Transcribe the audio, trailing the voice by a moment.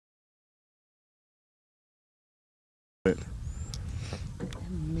Amazing.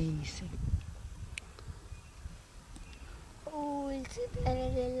 Oh, il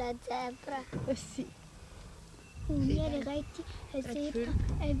sedere della zebra. Sì. Ja, det er rigtigt. Zebra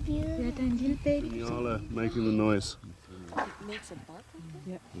er hvide. Ja, der er en lille baby. Nyala making the noise. It makes a bark like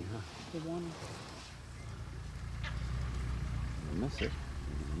that? Yeah. The one. You miss it.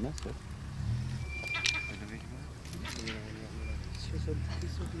 You miss it. She's so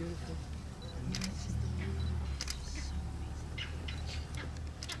beautiful.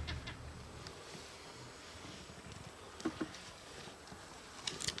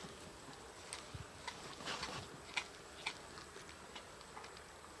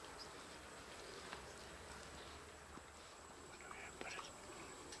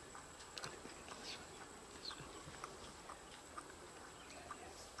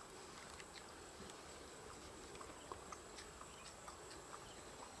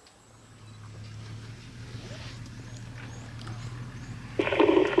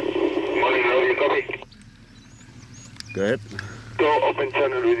 Go ahead. Go up and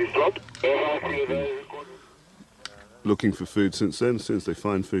channel with this slot. Looking for food since then. As soon as they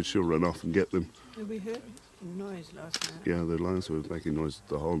find food, she'll run off and get them. We heard noise last night. Yeah, the lions were making noise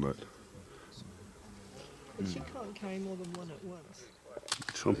the whole night. But she can't carry more than one at once.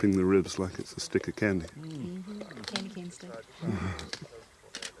 Chomping the ribs like it's a stick of candy. Candy cane stick.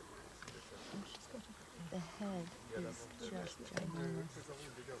 The head is just ginormous.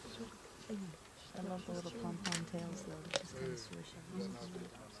 I love the little pom-pom tails though, they just kind of swish around.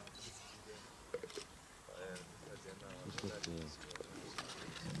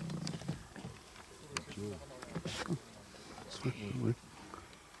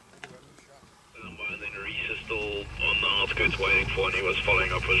 And then Reese is still on the outskirts waiting for, and he was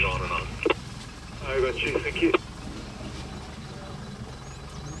following up with Jean and I. I got you, thank you.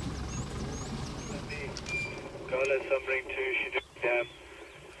 Go let some bring to Shiduk Dam.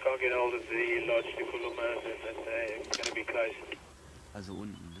 Can't get hold of the lodge to Kuluma, and it's going to be close. Also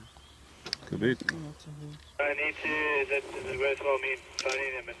unten, ne? Could be. I need to, that is worthwhile me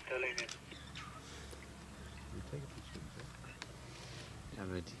phoning him and telling him. Ja,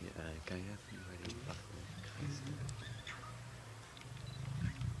 aber die Giraffen über den Bach kreisen.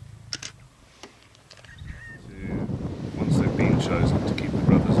 So, once they've been chosen to keep the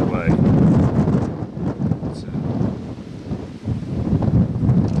brothers away,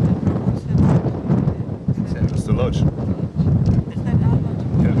 it's the lodge. Is that our lodge?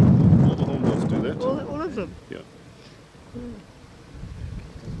 Yeah, all the hornbills do that. All of them? Yeah.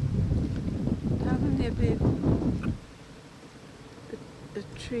 Haven't there been a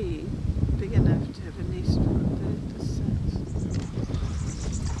tree big enough to have a nest for a bird this size?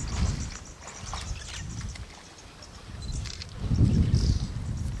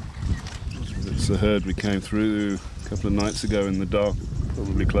 It's the herd we came through a couple of nights ago in the dark,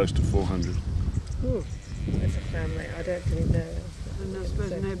 probably close to 400. Ooh, that's a family. I don't think no. And I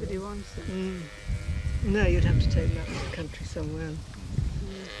suppose nobody wants them. No, you'd have to take them out to the country somewhere.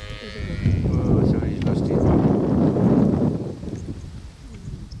 Oh, sorry, you lost it.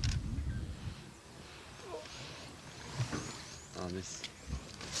 Oh, this.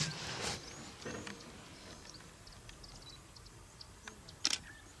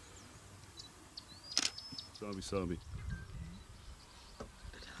 Sabi.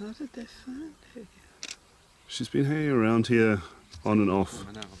 But how did they find her? She's been hanging around here on and off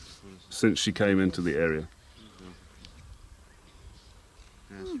since she came into the area.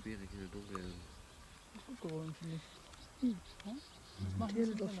 Ja, schwierig in der Dose. Two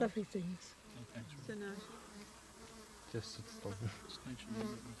little fluffy things. So now Just sitzt drauf.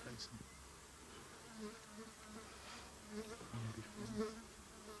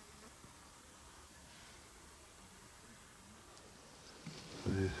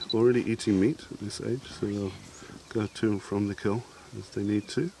 They're already eating meat at this age, so they'll go to and from the kill as they need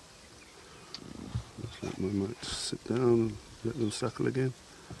to. Looks like I might sit down and let them suckle again.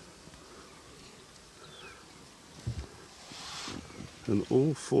 And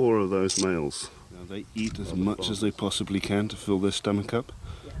all four of those males, now they eat as much as they possibly can to fill their stomach up.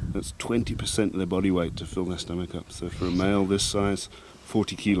 That's 20% of their body weight to fill their stomach up. So for a male this size,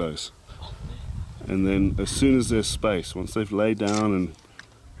 40 kilos. And then as soon as there's space, once they've laid down and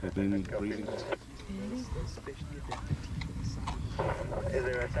they've been breathing. Is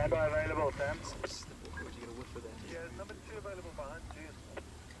there a standby available, Sam? Yeah, number 2 available behind you.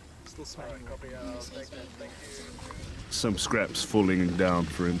 still smelling. Alright, copy. Thank you. Some scraps falling down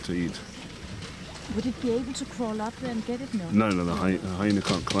for him to eat. Would it be able to crawl up there and get it? No, the hyena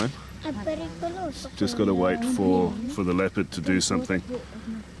can't climb. Just got to wait for the leopard to do something.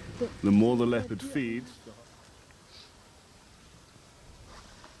 The more the leopard feeds,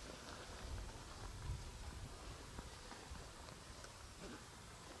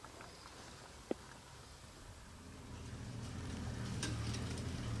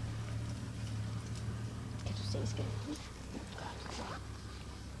 se, skal vi.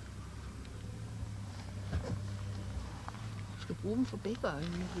 Du skal bruge dem for begge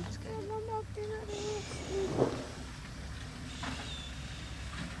øjnene, hvis skal.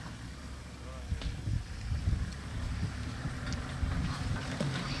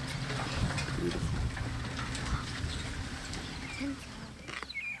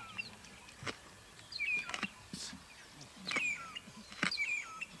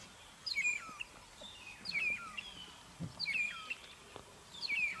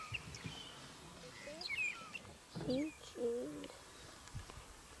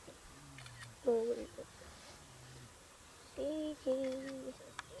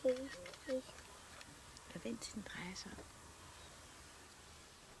 Og vent til den drejer sig.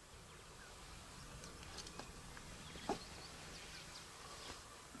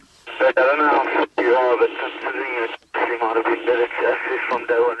 But I don't know how fit you are, but considering you're pushing out a bit, but it's actually from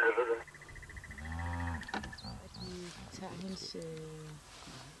day one over there. De tager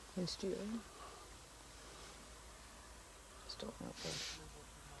hendes dyr, ikke? Står nok på.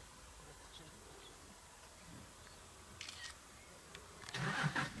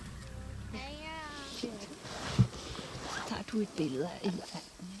 Tager du et billede af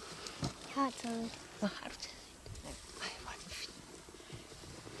elefanten? Jeg har taget. Hvor har du taget et? Ej, hvor er den fin.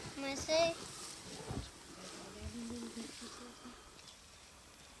 Må jeg se?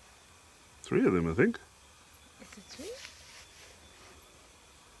 Three of them, I think. Is it three?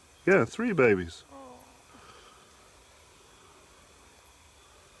 Yeah, 3 babies.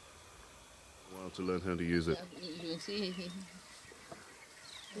 A while to learn how to use it. You can see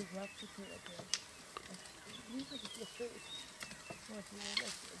Det er godt, det hedder det. Lige hvor de bliver født, hvor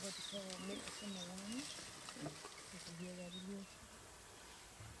de får mælk til morgen, ikke? Så virker det lige.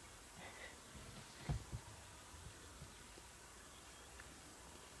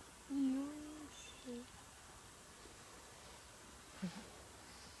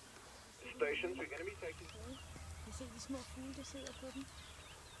 Stations, we're going to be taking. Jeg ser de små fugle, der sidder på dem.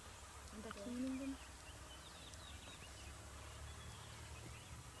 Den der kigner dem.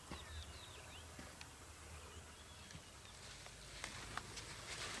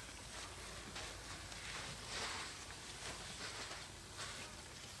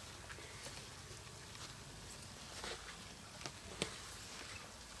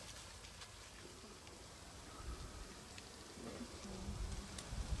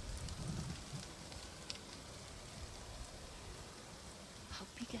 how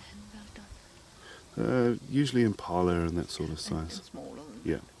big a hen well done. Usually impala and that sort of size. And smaller.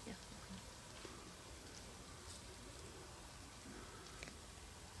 Yeah.